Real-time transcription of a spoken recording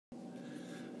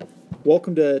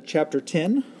Welcome to Chapter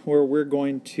 10, where we're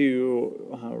going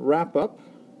to wrap up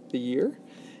the year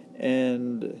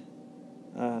and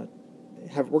we're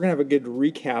going to have a good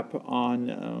recap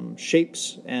on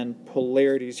shapes and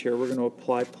polarities here. We're going to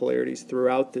apply polarities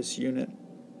throughout this unit.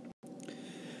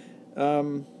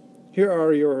 Here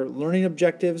are your learning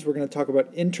objectives. We're going to talk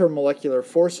about intermolecular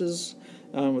forces,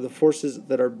 the forces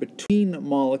that are between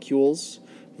molecules,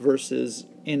 versus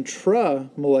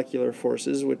intramolecular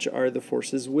forces, which are the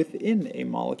forces within a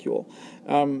molecule.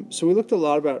 So we looked a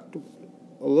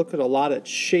lot at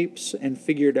shapes and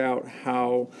figured out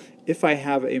how if I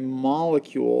have a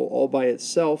molecule all by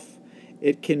itself,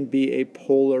 it can be a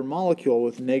polar molecule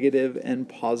with negative and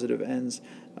positive ends.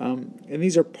 And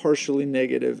these are partially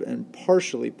negative and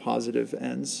partially positive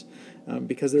ends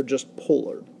because they're just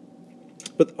polar.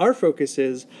 But our focus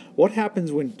is what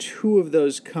happens when two of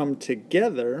those come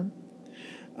together.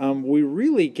 We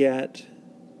really get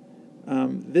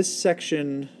this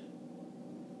section.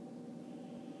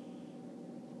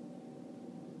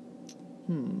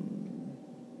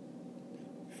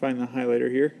 Find the highlighter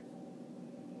here.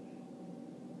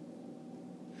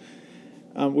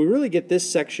 We really get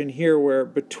this section here where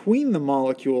between the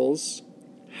molecules,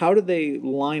 how do they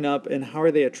line up and how are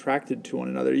they attracted to one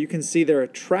another? You can see they're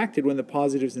attracted when the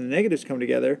positives and the negatives come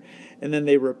together, and then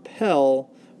they repel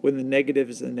when the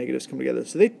negatives and the negatives come together.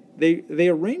 So they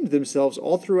arrange themselves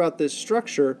all throughout this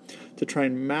structure to try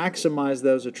and maximize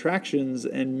those attractions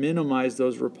and minimize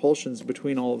those repulsions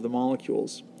between all of the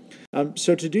molecules.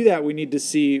 So to do that, we need to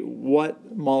see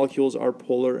what molecules are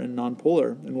polar and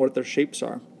nonpolar and what their shapes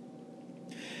are.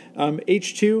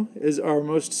 H2 is our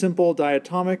most simple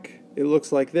diatomic. It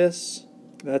looks like this.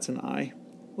 That's an I.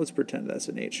 Let's pretend that's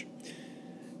an H.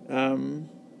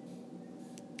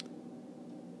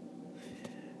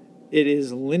 It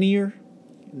is linear,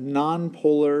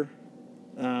 nonpolar,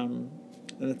 and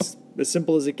it's as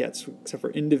simple as it gets, except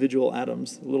for individual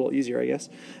atoms. A little easier, I guess.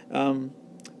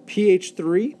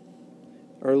 pH3,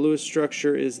 our Lewis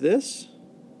structure is this.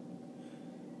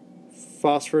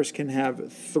 Phosphorus can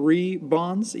have 3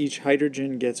 bonds. Each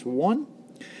hydrogen gets 1.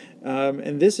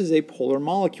 And this is a polar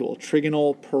molecule.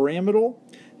 Trigonal pyramidal.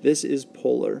 This is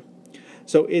polar.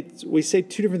 So we say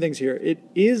two different things here. It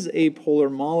is a polar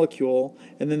molecule,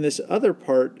 and then this other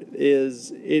part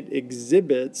is it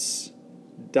exhibits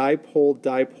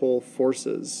dipole-dipole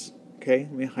forces. Okay,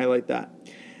 let me highlight that.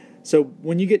 So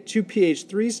when you get two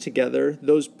pH3s together,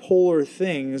 those polar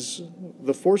things,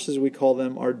 the forces we call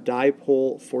them are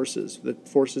dipole forces, the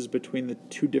forces between the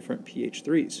two different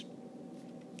pH3s.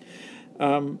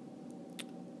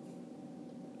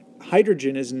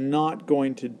 Hydrogen is not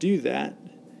going to do that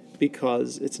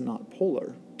because it's not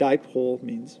polar. Dipole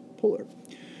means polar.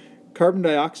 Carbon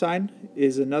dioxide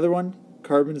is another one.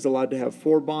 Carbon is allowed to have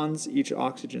 4 bonds. Each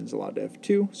oxygen is allowed to have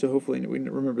 2. So hopefully we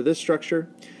remember this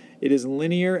structure. It is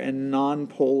linear and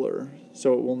nonpolar,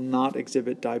 so it will not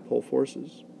exhibit dipole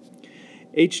forces.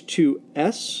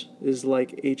 H2S is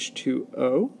like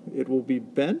H2O. It will be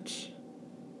bent.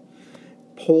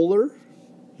 Polar,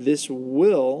 this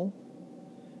will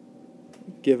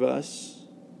give us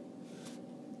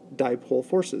dipole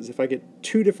forces. If I get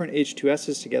two different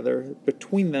H2S's together,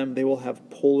 between them they will have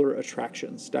polar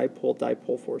attractions,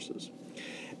 dipole-dipole forces.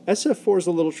 SF4 is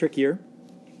a little trickier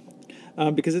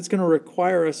because it's going to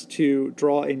require us to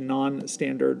draw a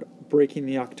non-standard breaking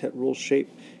the octet rule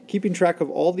shape. Keeping track of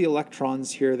all the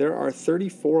electrons here, there are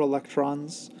 34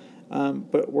 electrons,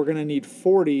 but we're going to need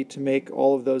 40 to make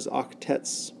all of those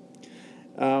octets.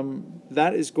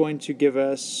 That is going to give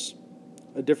us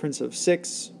a difference of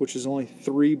 6, which is only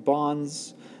 3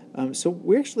 bonds. So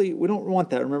we don't want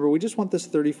that. Remember, we just want this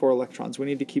 34 electrons. We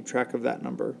need to keep track of that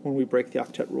number when we break the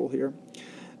octet rule here.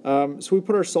 So we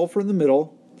put our sulfur in the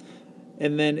middle,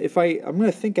 and then I'm going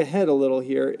to think ahead a little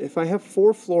here. If I have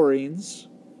 4 fluorines,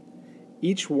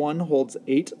 each one holds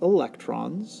 8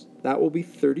 electrons. That will be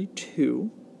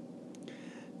 32.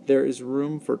 There is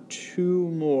room for 2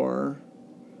 more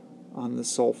on the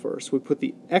sulfur. So we put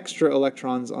the extra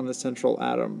electrons on the central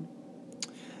atom.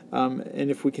 And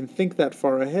if we can think that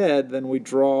far ahead, then we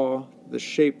draw the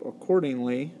shape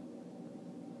accordingly,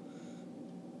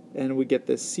 and we get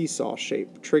this seesaw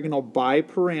shape. Trigonal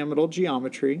bipyramidal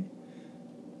geometry,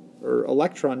 or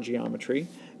electron geometry,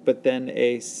 but then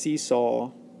a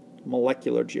seesaw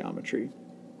molecular geometry.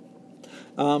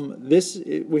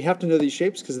 We have to know these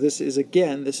shapes because this is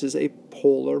a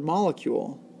polar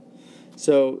molecule.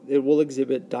 So it will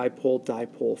exhibit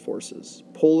dipole-dipole forces,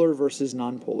 polar versus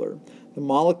nonpolar. The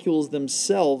molecules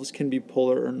themselves can be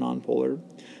polar or nonpolar,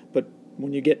 but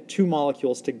when you get two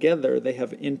molecules together, they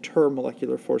have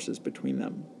intermolecular forces between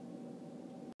them.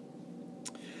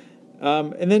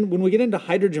 And then when we get into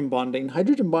hydrogen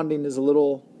bonding is a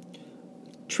little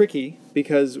tricky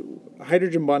because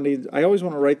hydrogen bonding, I always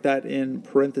want to write that in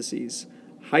parentheses.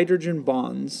 Hydrogen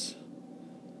bonds,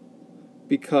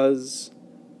 because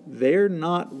they're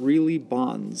not really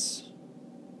bonds.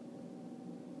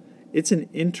 It's an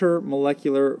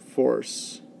intermolecular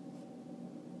force.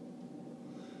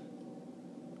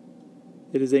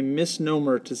 It is a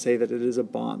misnomer to say that it is a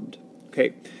bond.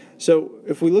 Okay, so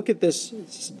if we look at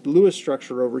this Lewis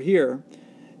structure over here,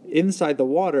 inside the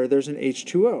water there's an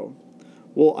H2O.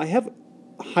 Well, I have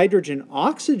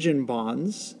hydrogen-oxygen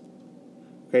bonds.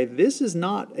 Okay, this is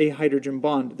not a hydrogen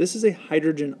bond. This is a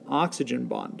hydrogen-oxygen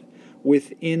bond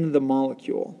within the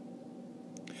molecule.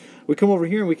 We come over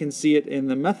here and we can see it in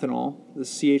the methanol, the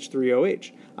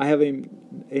CH3OH. I have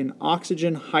an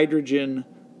oxygen-hydrogen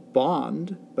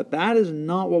bond, but that is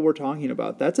not what we're talking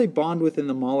about. That's a bond within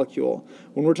the molecule.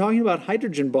 When we're talking about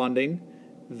hydrogen bonding,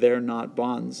 they're not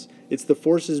bonds. It's the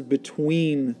forces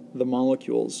between the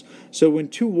molecules. So when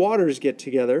two waters get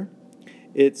together,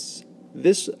 it's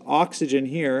this oxygen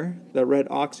here, the red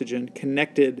oxygen,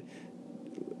 connected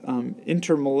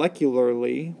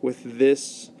intermolecularly with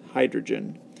this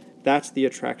hydrogen. That's the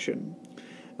attraction.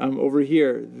 Over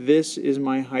here, this is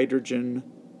my hydrogen,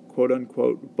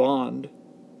 quote-unquote, bond.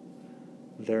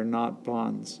 They're not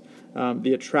bonds.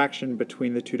 The attraction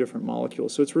between the two different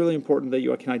molecules. So it's really important that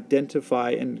you can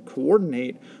identify and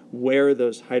coordinate where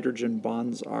those hydrogen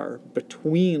bonds are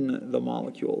between the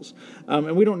molecules.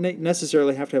 And we don't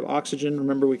necessarily have to have oxygen.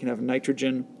 Remember, we can have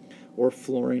nitrogen or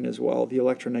fluorine as well. The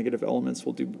electronegative elements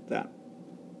will do that.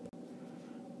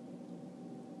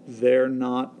 They're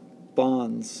not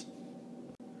bonds.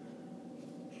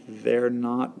 They're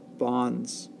not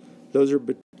bonds. Those are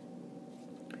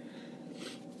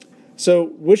So,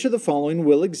 which of the following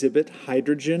will exhibit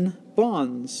hydrogen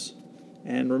bonds?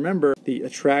 And remember the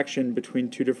attraction between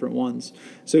two different ones.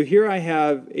 So here I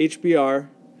have HBr.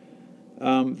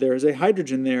 There's a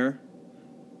hydrogen there.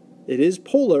 It is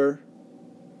polar,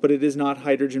 but it is not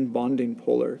hydrogen bonding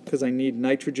polar because I need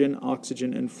nitrogen,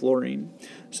 oxygen, and fluorine.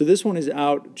 So this one is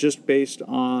out just based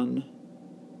on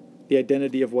the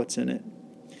identity of what's in it.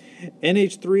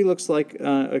 NH3 looks like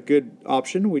a good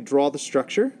option. We draw the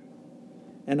structure,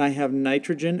 and I have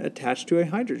nitrogen attached to a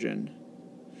hydrogen.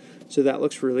 So that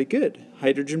looks really good.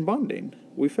 Hydrogen bonding.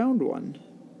 We found one.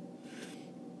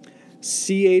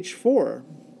 CH4.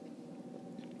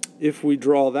 If we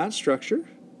draw that structure,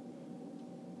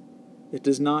 it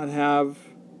does not have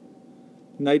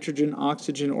nitrogen,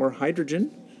 oxygen, or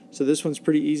hydrogen. So this one's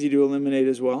pretty easy to eliminate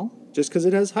as well. Just because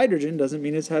it has hydrogen doesn't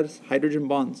mean it has hydrogen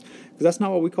bonds. Because that's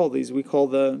not what we call these. We call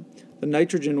the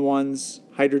nitrogen ones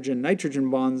hydrogen-nitrogen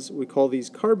bonds. We call these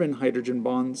carbon-hydrogen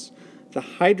bonds. The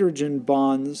hydrogen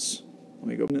bonds, let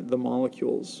me go, the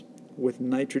molecules with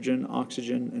nitrogen,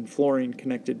 oxygen, and fluorine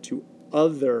connected to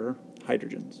other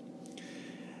hydrogens.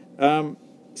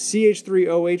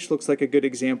 CH3OH looks like a good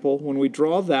example. When we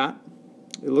draw that,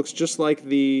 it looks just like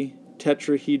the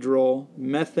tetrahedral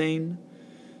methane,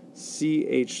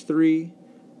 CH3OH.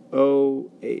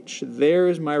 There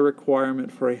is my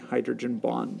requirement for a hydrogen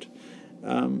bond.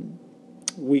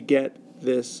 We get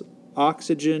this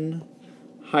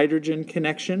oxygen-hydrogen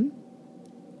connection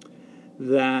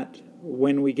that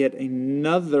when we get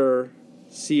another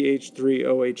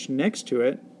CH3OH next to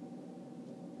it,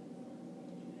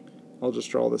 I'll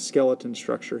just draw the skeleton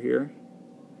structure here,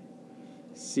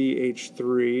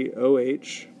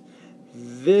 CH3OH.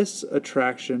 This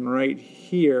attraction right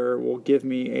here will give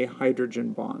me a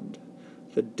hydrogen bond.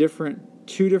 The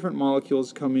two different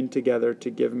molecules coming together to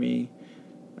give me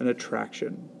an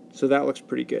attraction. So that looks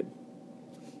pretty good.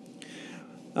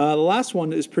 The last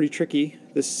one is pretty tricky,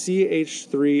 the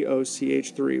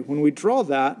CH3OCH3. When we draw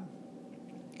that,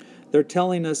 they're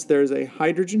telling us there's a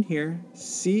hydrogen here,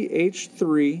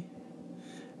 CH3,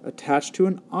 attached to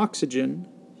an oxygen,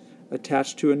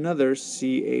 attached to another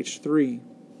CH3.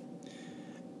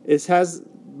 It has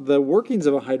the workings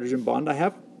of a hydrogen bond. I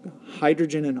have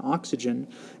hydrogen and oxygen,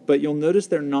 but you'll notice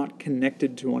they're not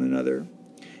connected to one another.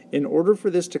 In order for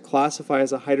this to classify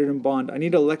as a hydrogen bond, I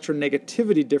need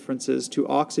electronegativity differences to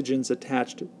oxygens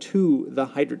attached to the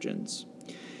hydrogens.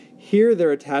 Here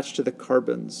they're attached to the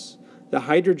carbons. The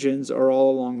hydrogens are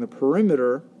all along the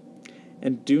perimeter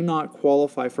and do not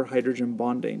qualify for hydrogen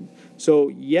bonding. So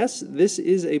yes, this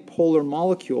is a polar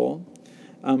molecule.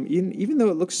 Even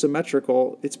though it looks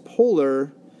symmetrical, it's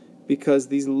polar because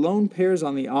these lone pairs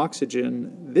on the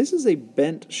oxygen, this is a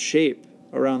bent shape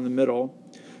around the middle.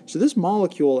 So this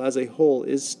molecule as a whole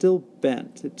is still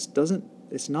bent.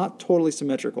 It's not totally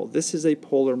symmetrical. This is a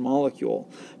polar molecule,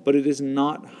 but it is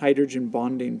not hydrogen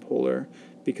bonding polar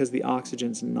because the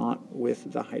oxygen's not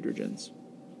with the hydrogens.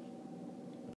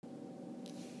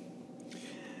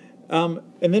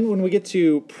 And then when we get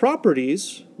to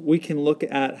properties, we can look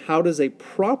at how does a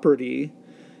property,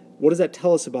 what does that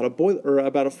tell us about a boil or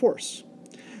about a force?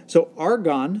 So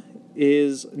argon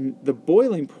is, the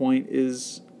boiling point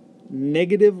is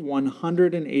negative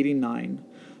 189.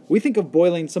 We think of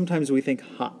boiling, sometimes we think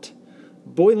hot.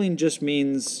 Boiling just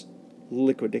means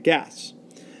liquid to gas.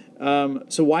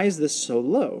 So why is this so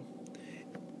low?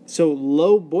 So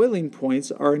low boiling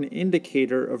points are an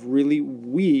indicator of really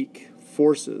weak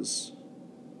forces.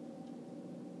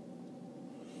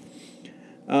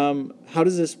 How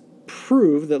does this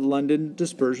prove that London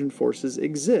dispersion forces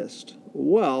exist?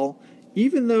 Well,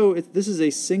 even though this is a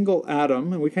single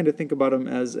atom, and we kind of think about them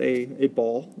as a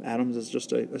ball, atoms as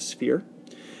just a sphere,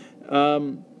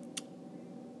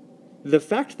 the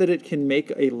fact that it can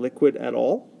make a liquid at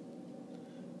all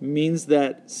means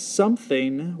that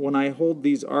something, when I hold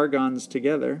these argons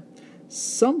together,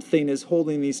 something is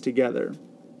holding these together.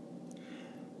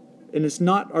 And it's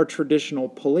not our traditional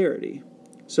polarity.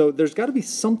 So there's got to be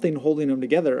something holding them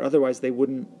together, otherwise they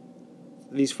wouldn't,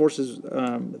 these forces,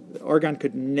 argon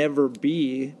could never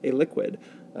be a liquid.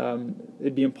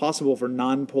 It'd be impossible for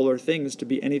nonpolar things to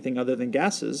be anything other than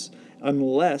gases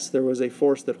unless there was a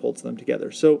force that holds them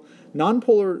together. So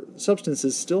nonpolar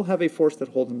substances still have a force that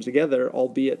holds them together,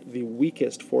 albeit the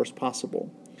weakest force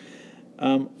possible.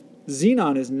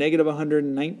 Xenon is negative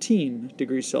 119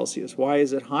 degrees Celsius. Why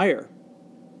is it higher?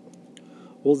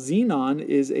 Well, xenon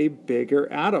is a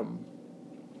bigger atom.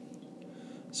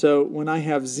 So when I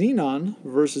have xenon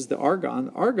versus the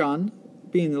argon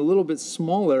being a little bit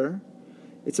smaller,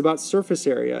 it's about surface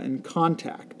area and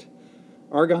contact.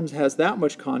 Argon has that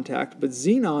much contact, but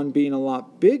xenon being a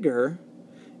lot bigger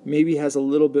maybe has a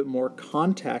little bit more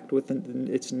contact with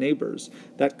its neighbors.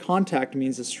 That contact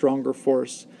means a stronger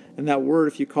force, and that word,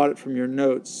 if you caught it from your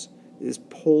notes, is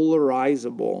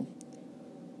polarizable.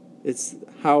 It's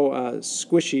how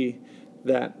squishy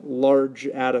that large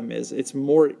atom is. It's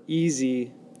more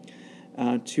easy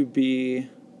to be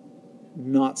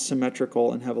not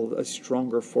symmetrical and have a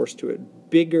stronger force to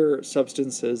it. Bigger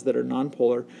substances that are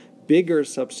nonpolar, bigger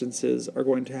substances are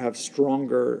going to have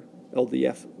stronger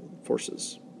LDF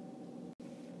forces.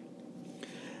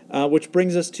 Which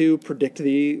brings us to predict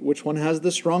which one has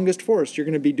the strongest force. You're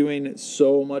going to be doing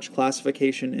so much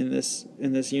classification in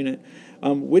this unit.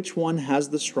 Which one has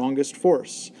the strongest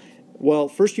force? Well,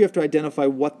 first you have to identify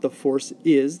what the force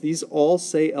is. These all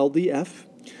say LDF.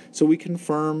 So we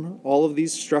confirm all of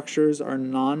these structures are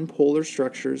nonpolar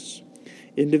structures,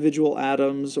 individual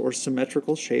atoms or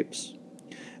symmetrical shapes.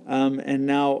 And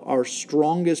now our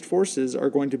strongest forces are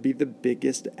going to be the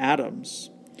biggest atoms.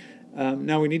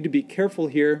 Now we need to be careful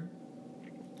here.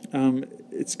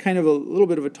 It's kind of a little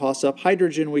bit of a toss-up.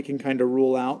 Hydrogen we can kind of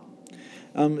rule out.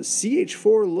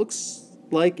 CH4 looks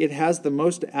like it has the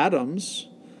most atoms,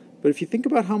 but if you think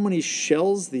about how many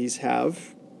shells these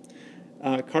have,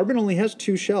 carbon only has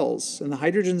 2 shells, and the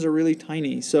hydrogens are really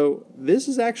tiny. So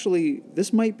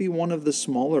this might be one of the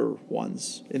smaller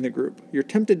ones in the group. You're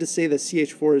tempted to say that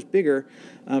CH4 is bigger,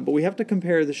 but we have to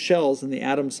compare the shells and the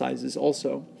atom sizes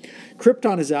also.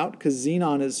 Krypton is out because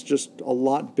xenon is just a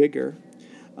lot bigger.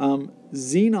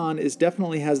 Xenon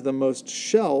definitely has the most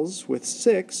shells with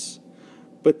 6,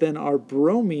 but then our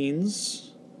bromines,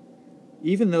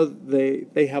 even though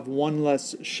they have 1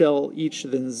 less shell each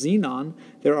than xenon,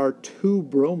 there are 2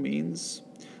 bromines.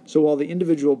 So while the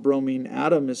individual bromine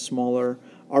atom is smaller,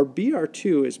 our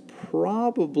Br2 is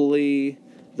probably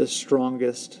the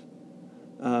strongest,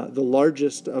 the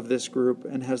largest of this group,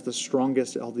 and has the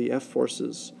strongest LDF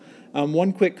forces.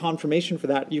 One quick confirmation for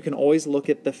that, you can always look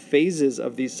at the phases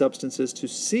of these substances to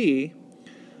see,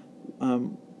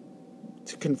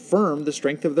 to confirm the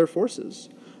strength of their forces.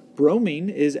 Bromine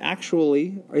is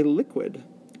actually a liquid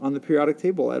on the periodic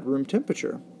table at room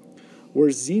temperature, where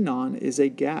xenon is a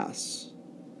gas.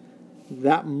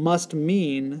 That must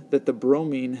mean that the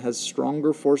bromine has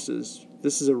stronger forces.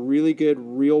 This is a really good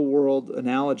real-world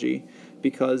analogy,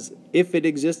 because if it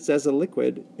exists as a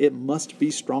liquid, it must be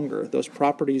stronger. Those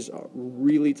properties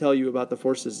really tell you about the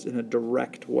forces in a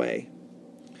direct way.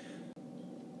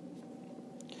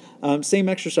 Same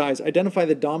exercise. Identify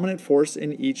the dominant force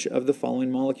in each of the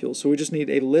following molecules. So we just need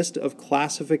a list of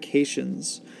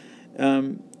classifications.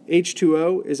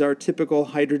 H2O is our typical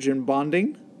hydrogen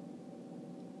bonding.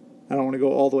 I don't want to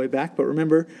go all the way back, but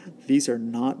remember, these are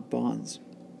not bonds.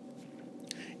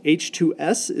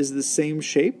 H2S is the same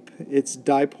shape. It's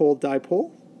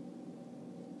dipole-dipole.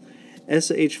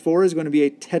 SH4 is going to be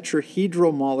a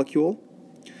tetrahedral molecule.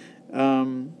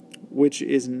 which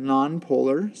is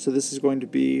nonpolar. So this is going to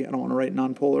be, I don't want to write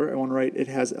nonpolar, I want to write it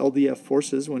has LDF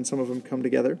forces when some of them come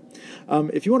together.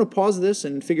 If you want to pause this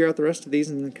and figure out the rest of these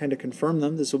and then kind of confirm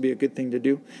them, this will be a good thing to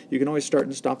do. You can always start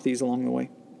and stop these along the way.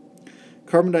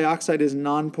 Carbon dioxide is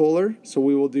nonpolar, so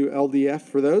we will do LDF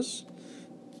for those.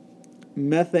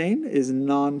 Methane is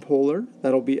nonpolar,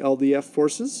 that'll be LDF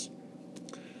forces.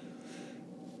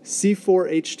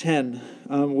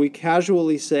 C4H10, we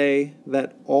casually say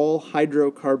that all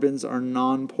hydrocarbons are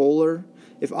nonpolar.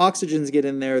 If oxygens get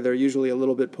in there, they're usually a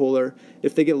little bit polar.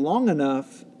 If they get long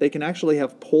enough, they can actually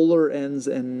have polar ends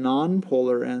and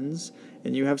nonpolar ends.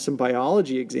 And you have some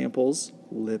biology examples,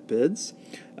 lipids,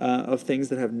 of things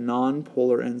that have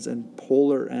nonpolar ends and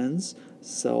polar ends,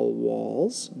 cell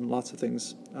walls, and lots of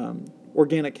things.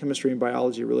 Organic chemistry and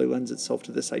biology really lends itself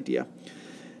to this idea.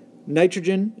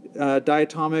 Nitrogen,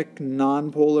 diatomic,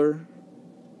 nonpolar,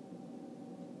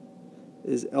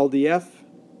 is LDF.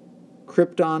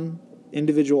 Krypton,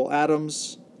 individual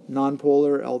atoms,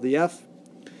 nonpolar, LDF.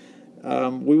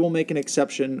 We will make an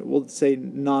exception. We'll say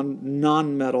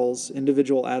non-metals,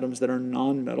 individual atoms that are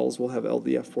non-metals will have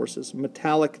LDF forces.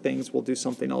 Metallic things will do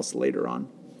something else later on.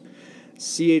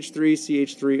 CH3,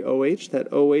 CH3OH,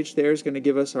 that OH there is going to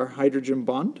give us our hydrogen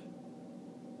bond.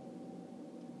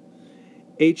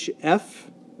 HF,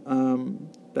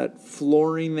 that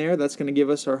fluorine there, that's going to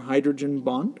give us our hydrogen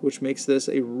bond, which makes this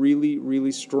a really,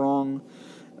 really strong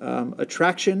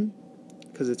attraction,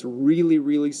 because it's really,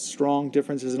 really strong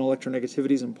differences in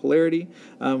electronegativities and polarity,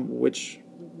 which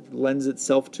lends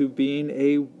itself to being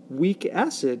a weak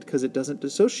acid because it doesn't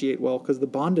dissociate well because the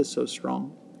bond is so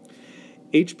strong.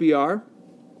 HBr,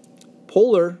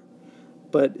 polar,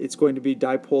 but it's going to be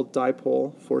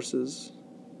dipole-dipole forces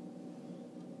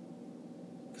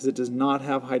because it does not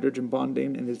have hydrogen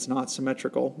bonding and it's not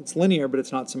symmetrical. It's linear, but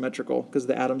it's not symmetrical because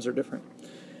the atoms are different.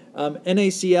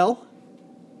 NaCl,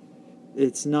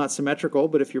 it's not symmetrical,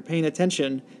 but if you're paying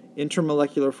attention,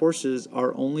 intermolecular forces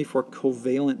are only for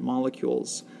covalent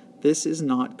molecules. This is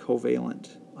not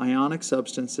covalent. Ionic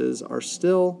substances are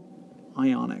still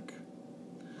ionic.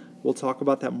 We'll talk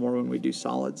about that more when we do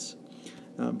solids.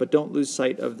 But don't lose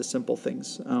sight of the simple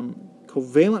things.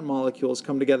 Covalent molecules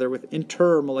come together with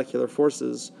intermolecular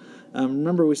forces.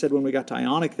 Remember we said when we got to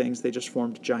ionic things, they just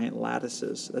formed giant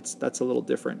lattices. That's a little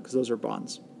different because those are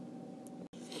bonds.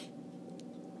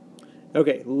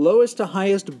 Okay, lowest to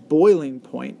highest boiling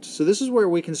point. So this is where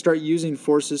we can start using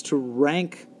forces to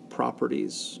rank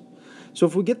properties. So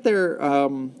if we get there,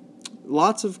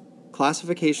 lots of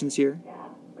classifications here.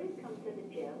 Please come to the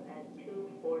gym at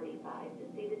 2:45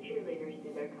 to see the cheerleaders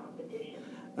do their competition.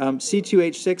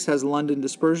 C2H6 has London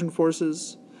dispersion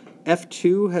forces.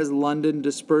 F2 has London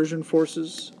dispersion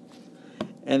forces.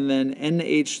 And then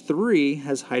NH3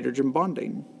 has hydrogen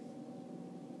bonding.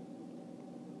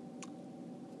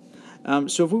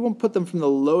 So if we want to put them from the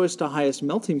lowest to highest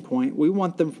melting point, we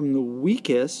want them from the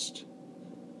weakest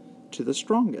to the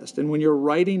strongest. And when you're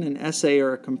writing an essay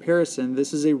or a comparison,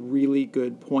 this is a really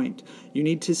good point. You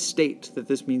need to state that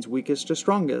this means weakest to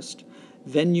strongest.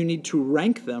 Then you need to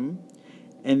rank them,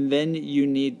 and then you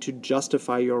need to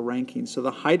justify your ranking. So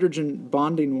the hydrogen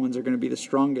bonding ones are going to be the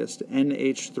strongest,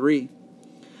 NH3.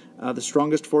 The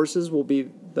strongest forces will be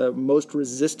the most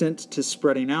resistant to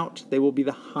spreading out. They will be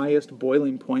the highest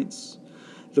boiling points.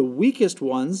 The weakest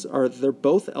ones they're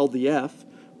both LDF.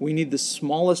 We need the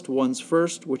smallest ones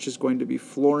first, which is going to be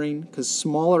fluorine, because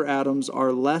smaller atoms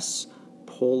are less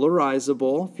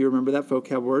polarizable, if you remember that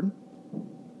vocab word.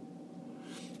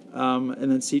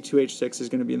 And then C2H6 is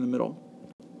going to be in the middle.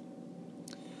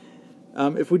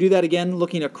 If we do that again,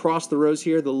 looking across the rows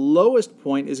here, the lowest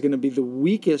point is going to be the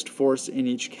weakest force in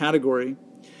each category.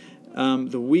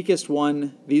 The weakest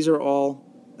one, these are all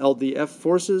LDF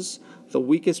forces. The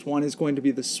weakest one is going to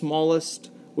be the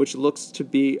smallest, which looks to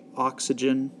be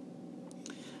oxygen.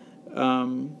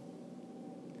 In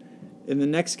the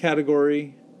next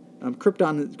category,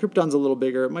 krypton's a little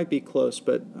bigger. It might be close,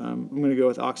 but I'm going to go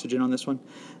with oxygen on this one.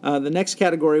 The next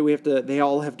category, they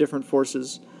all have different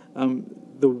forces.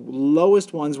 The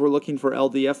lowest ones we're looking for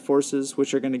LDF forces,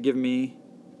 which are going to give me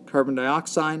carbon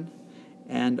dioxide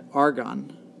and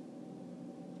argon.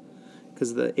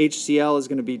 Because the HCl is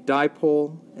going to be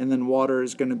dipole, and then water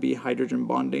is going to be hydrogen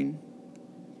bonding.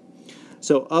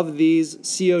 So of these,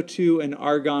 CO2 and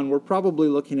argon, we're probably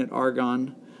looking at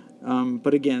argon.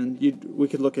 But again, we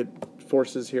could look at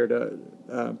forces here to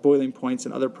boiling points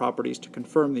and other properties to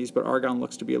confirm these, but argon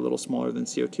looks to be a little smaller than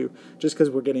CO2, just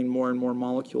because we're getting more and more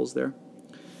molecules there.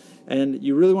 And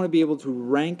you really want to be able to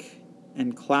rank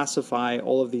and classify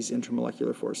all of these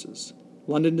intermolecular forces.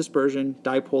 London dispersion,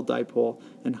 dipole-dipole,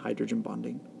 and hydrogen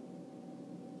bonding.